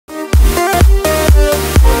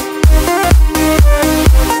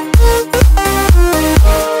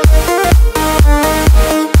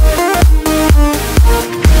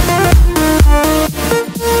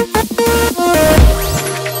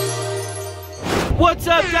What's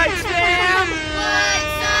up, Dykes fam?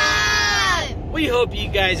 What's up? We hope you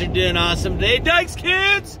guys are doing awesome today. Dykes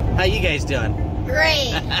kids, how you guys doing?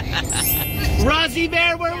 Great. Rosie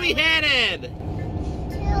Bear, where are we headed?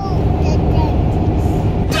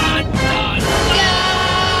 Dun, dun,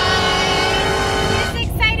 Who's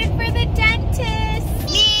excited for the dentist?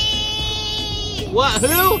 Me. What,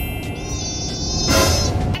 who?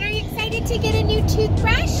 And are you excited to get a new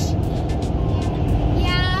toothbrush?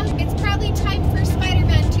 Yeah. It's probably time for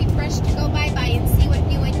Spider-Man toothbrush to go bye-bye and see what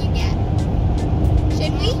new one you get.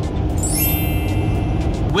 Should we?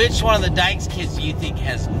 Which one of the Dykes kids do you think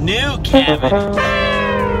has new cavities?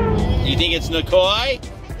 You think it's Nikoi? I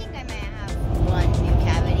think I might have one new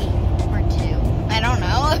cavity or two. I don't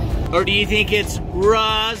know. Or do you think it's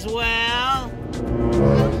Roswell?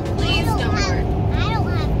 Please don't worry. I don't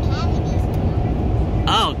have cavities.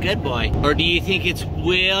 Oh, good boy. Or do you think it's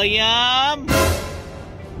William?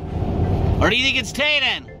 Or do you think it's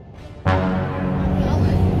Tayden?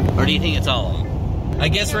 Or do you think it's all of them? I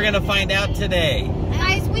guess we're gonna find out today.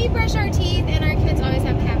 Guys, we brush our teeth and our kids always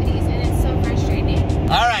have cavities and it's so frustrating.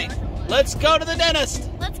 All right, let's go to the dentist.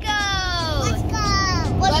 Let's go! Let's go!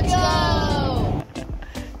 Let's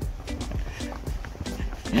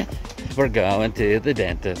go! We're going to the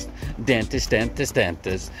dentist. Dentist. I'm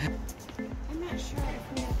not sure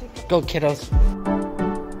if we have to Go, kiddos.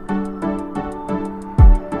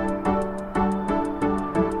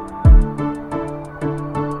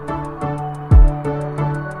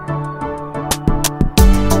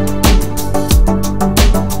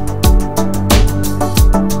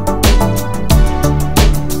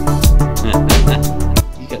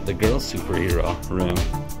 You got the girl superhero room.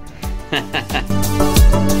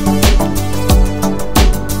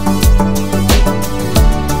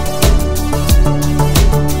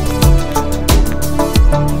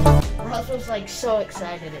 Russell's like so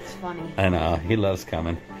excited, it's funny. I know, he loves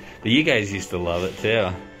coming. But you guys used to love it too.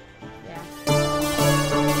 Yeah.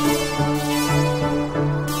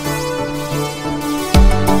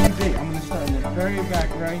 I'm gonna start in the very back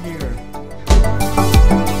right here.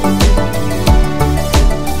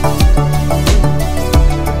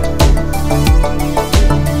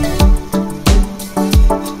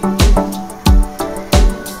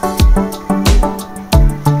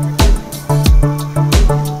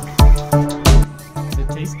 Does it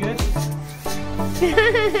taste good?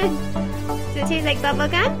 Does it taste like bubble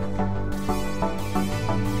gum?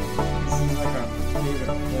 This is like our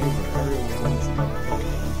favorite flavor. Everyone wants that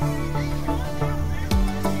flavor.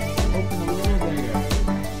 Open a little bigger.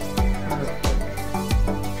 Perfect.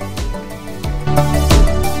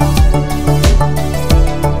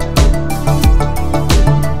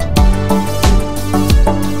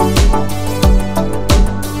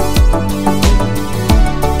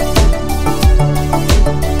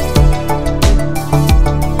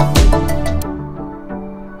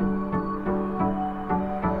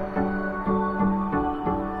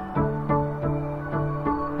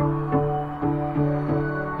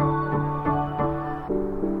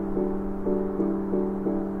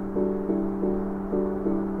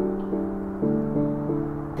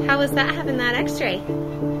 How was that having that x-ray?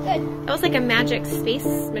 Good. That was like a magic space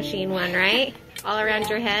machine one, right? All around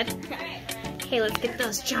your head. Okay, let's get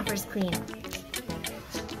those choppers clean.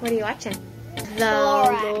 What are you watching? The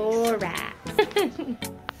Lorax.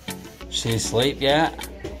 She asleep yet?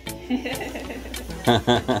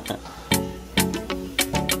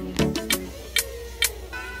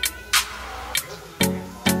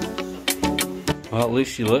 Well, at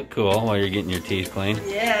least you look cool while you're getting your teeth clean.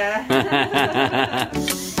 Yeah.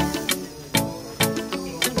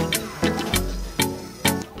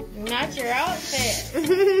 Not your outfit.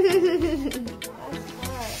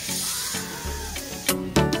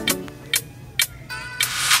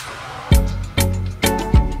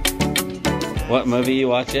 What movie you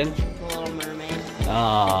watching? Little Mermaid.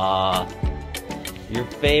 Aww, your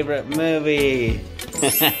favorite movie.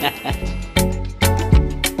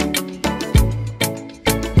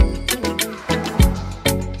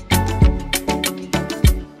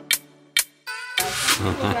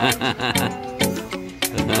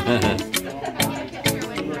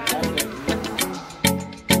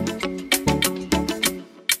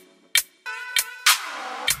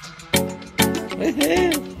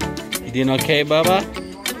 You doing okay, Bubba?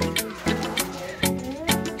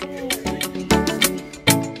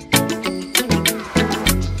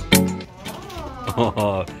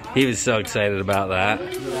 Oh, he was so excited about that.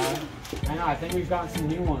 Yeah. I know, I think we've gotten some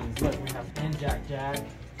new ones. Look, we have and Jack.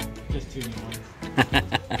 Just 2 new ones.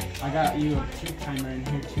 I got you a tooth timer in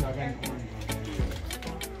here too. I got an orange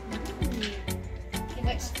one.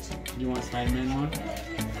 Which You want Spider-Man one?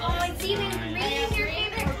 Oh, it's even green in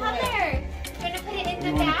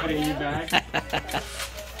want to put it in your bag?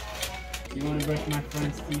 You want to brush my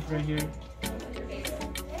friend's teeth right here?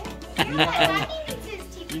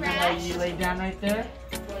 You know how you lay down right there?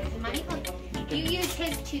 You use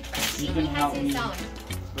his toothbrush. You He can has help his me own.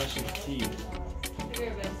 brush his teeth.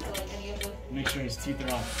 Make sure his teeth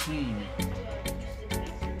are all clean.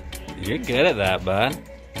 You're good at that, bud.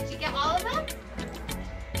 Did you get all of them?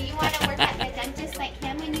 Do you want to work at the dentist like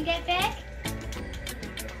him when you get big?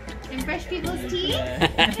 And brush people's teeth? You'd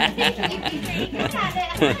be pretty good at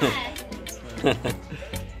it, huh?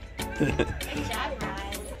 Good job,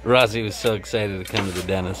 Roz. Rosie was so excited to come to the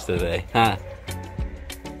dentist today, huh?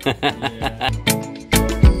 Yeah.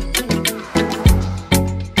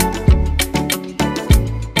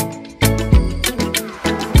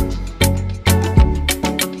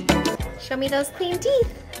 Show me those clean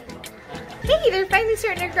teeth. Hey, they're finally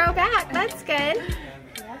starting to grow back. That's good.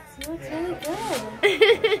 Yes, he looks really good.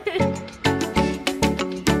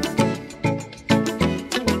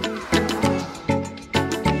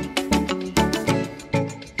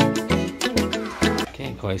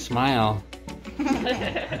 Okay, Koi, smile.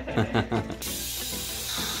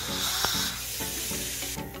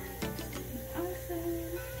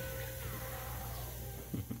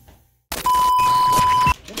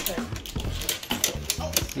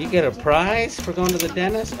 You get a prize for going to the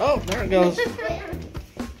dentist? Oh, there it goes.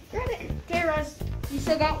 Grab it. Okay, Russ. You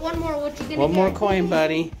still got one more. What you gonna One get? more coin,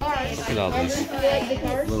 buddy. Alright. Look at all these The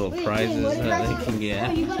cars? little prizes that they can get.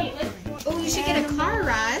 Oh, you should get a car,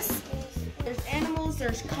 Roz. There's animals,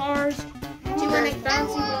 there's cars. Do you want a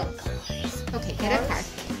bouncy car? Okay, get a car.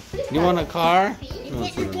 You want a car? You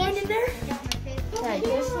put your coin in there? Right,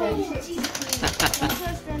 just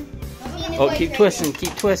Oh, keep twisting,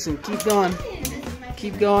 keep twisting, keep going.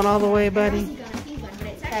 Keep going all the way, buddy.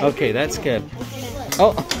 Okay, that's good.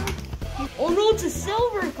 Oh, Oh no, it's a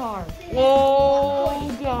silver car.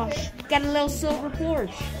 Oh gosh. Got a little silver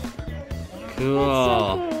Porsche.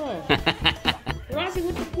 cool. Rossi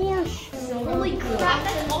with the Porsche. Holy crap,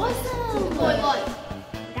 that's awesome.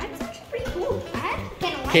 That's actually pretty cool.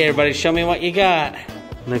 Okay, everybody, show me what you got.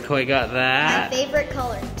 Nikoi got My that. favorite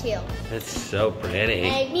color, too. That's so pretty.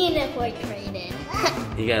 Me and Nikoi traded.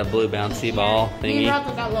 You got a blue bouncy ball Me and thingy.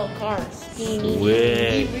 Rocco got little cars. Sweet.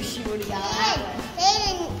 Wish you would have got that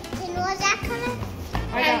Tayden, was that color?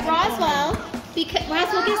 And Roswell,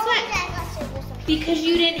 guess what? Because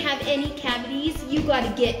you didn't have any cavities, you got to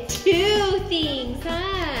get 2 things, huh?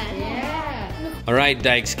 Yeah. All right,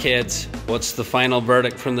 Dyches kids, what's the final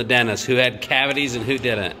verdict from the dentist? Who had cavities and who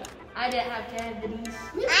didn't? I didn't have cavities.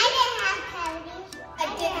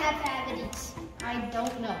 I did have cavities. I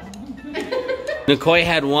don't know. Nikoi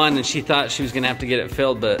had one and she thought she was gonna have to get it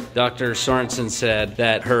filled, but Dr. Sorenson said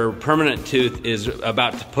that her permanent tooth is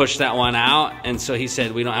about to push that one out, and so he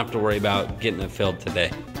said we don't have to worry about getting it filled today.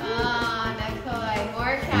 Oh, Nikoi,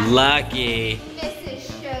 more cavities. Lucky. Mrs.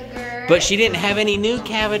 Sugar. But she didn't have any new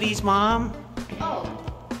cavities, Mom. Oh,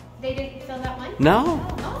 they didn't fill that one? No.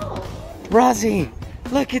 Oh. Rosie,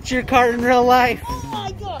 look at your cart in real life. Oh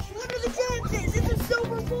my gosh, look at the chances. It's a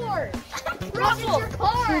silver Ford. That's your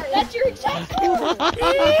car. That's your exact car.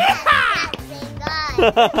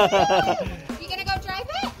 You gonna go drive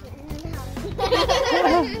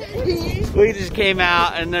it? We just came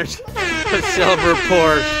out and there's a silver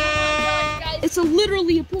Porsche. It's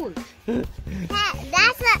literally a Porsche.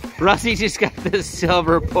 That's a... Rosie just got this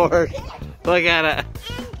silver Porsche. Look at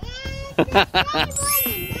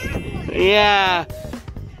it. Yeah.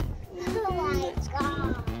 Oh my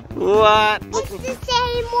god. What? It's the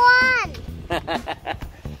same one.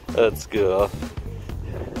 That's cool.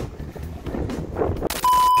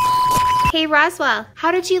 Hey, Roswell,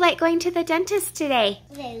 how did you like going to the dentist today?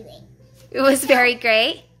 Really? It was very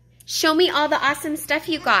great. Show me all the awesome stuff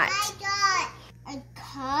you got. I got a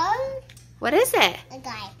car, What is it? a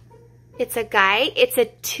guy. It's a guy. It's a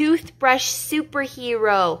toothbrush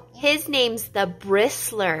superhero. His name's the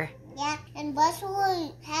Bristler. Yeah, and Buster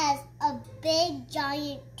has a big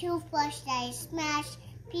giant toothbrush that I smash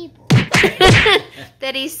people.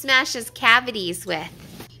 That he smashes cavities with.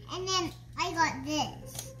 And then I got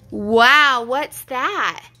this. Wow, what's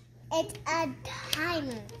that? It's a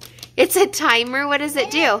timer. It's a timer. What does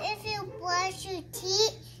it do? If you brush your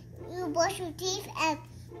teeth and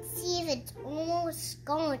see if it's almost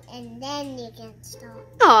gone, and then you can stop.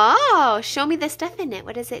 Oh, show me the stuff in it.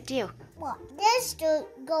 What does it do? Well, this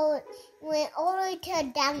went all the way to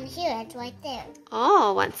down here. It's right there.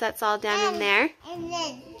 Oh, once that's all down in there. And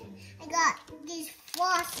then I got these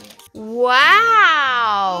flosses.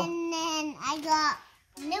 Wow. And then I got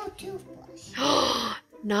new toothbrush.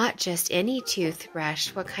 Not just any toothbrush.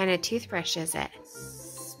 What kind of toothbrush is it?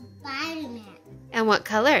 Spider-Man. And what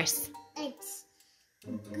colors? It's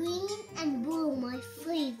green and blue, my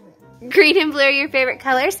favorite. Green and blue are your favorite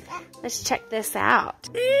colors? Let's check this out.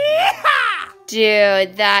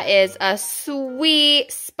 Dude, that is a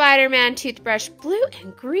sweet Spider-Man toothbrush. Blue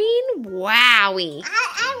and green? Wowie.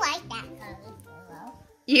 I like that color very well.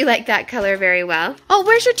 You like that color very well. Oh,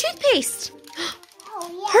 where's your toothpaste? Oh,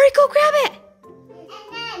 yeah. Hurry, go grab it.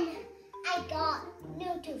 And then I got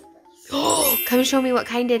new toothpaste. Oh, come show me what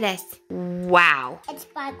kind it is. Wow. It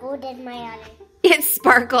sparkled in my eye. It's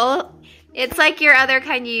sparkle. It's like your other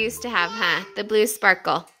kind you used to have, huh? The blue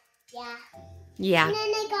sparkle. Yeah. Yeah. And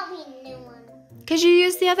then they got me a new one. Because you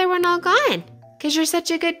used the other one all gone. Because you're such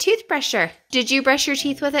a good toothbrusher. Did you brush your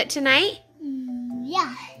teeth with it tonight?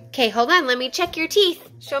 Yeah. Okay, hold on. Let me check your teeth.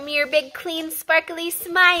 Show me your big, clean, sparkly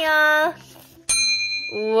smile.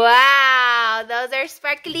 Wow, those are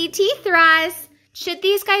sparkly teeth, Roz. Should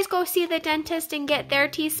these guys go see the dentist and get their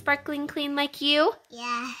teeth sparkling clean like you?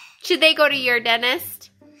 Yeah. Should they go to your dentist?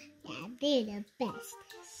 Yeah, they're the best.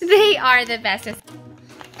 They are the bestest.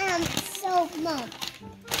 So, Mom.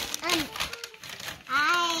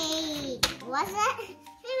 What's that?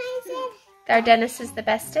 I said? Our dentist is the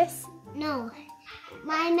bestest? No.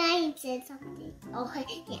 My mind said something. Oh, yeah.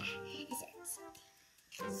 It said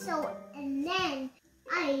something. So, and then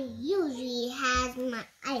I usually have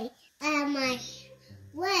my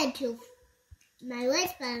red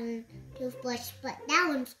spine toothbrush, but that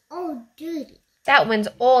one's all dirty. That one's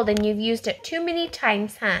old and you've used it too many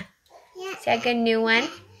times, huh? Yeah. So I get a new one?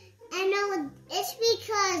 I know it's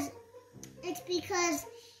because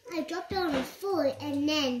I dropped it on the floor and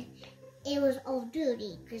then it was all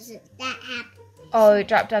dirty because that happened. Oh, it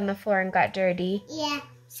dropped on the floor and got dirty. Yeah,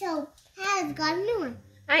 so I got a new one.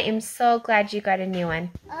 I am so glad you got a new one.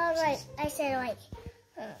 Alright, I said what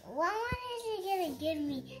one is he gonna give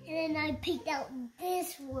me? And then I picked out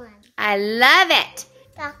this one. I love it.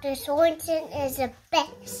 Dr. Sorenson is the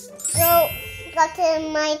best. So, go to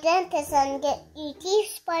my dentist and get your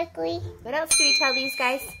teeth sparkly. What else do we tell these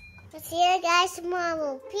guys? I'll see you guys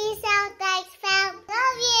tomorrow. Peace out, thanks, fam.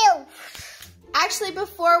 Love you. Actually,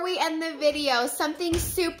 before we end the video, something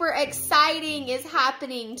super exciting is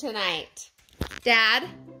happening tonight. Dad,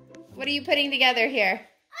 what are you putting together here?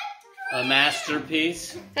 A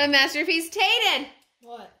masterpiece. A masterpiece. Tayden,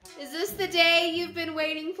 What? is this the day you've been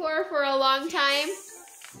waiting for a long time?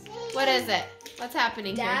 What is it? What's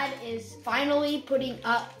happening Dad is finally putting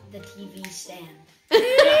up the TV stand.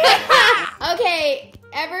 Okay,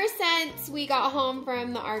 ever since we got home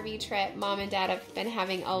from the RV trip, Mom and Dad have been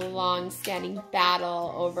having a long-standing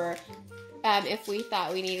battle over if we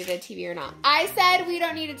thought we needed a TV or not. I said we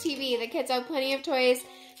don't need a TV. The kids have plenty of toys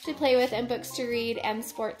to play with and books to read and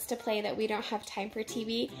sports to play that we don't have time for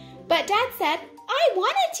TV. But Dad said, I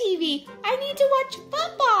want a TV. I need to watch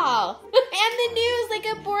football and the news like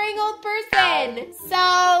a boring old person.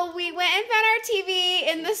 So we went and found our TV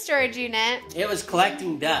in the storage unit. It was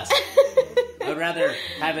collecting dust. I'd rather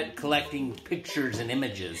have it collecting pictures and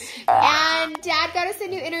images. And Dad got us a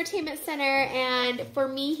new entertainment center, and for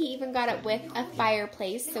me, he even got it with a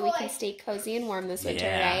fireplace so we can stay cozy and warm this winter,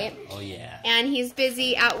 right? Oh, yeah. And he's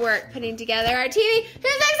busy at work putting together our TV.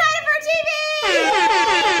 Who's excited for TV?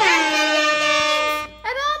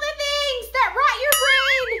 And all the things that rot your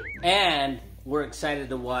brain. And we're excited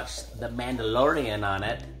to watch The Mandalorian on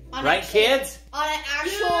it. Right, kids? On an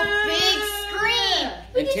actual big screen.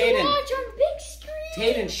 And Tayden, Watch on big screen.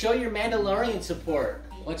 Tayden, show your Mandalorian support.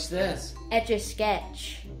 What's this?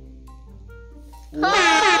 Etch-a-sketch. Oh,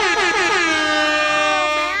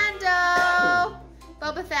 Mando.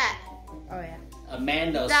 Boba Fett. Oh yeah. A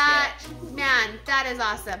Mando That, sketch. man, that is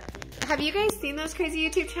awesome. Have you guys seen those crazy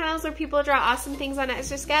YouTube channels where people draw awesome things on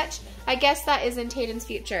Etch-a-Sketch? I guess that is in Tayden's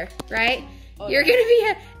future, right? Oh, You're gonna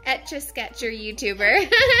be a Etch-a-Sketcher YouTuber.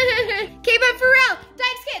 Okay, but for real,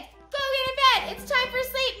 Dyches kids, go get in bed. It's time for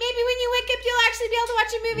sleep. Maybe when you wake up, you'll actually be able to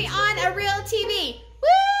watch a movie on a real TV.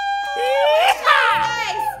 Woo!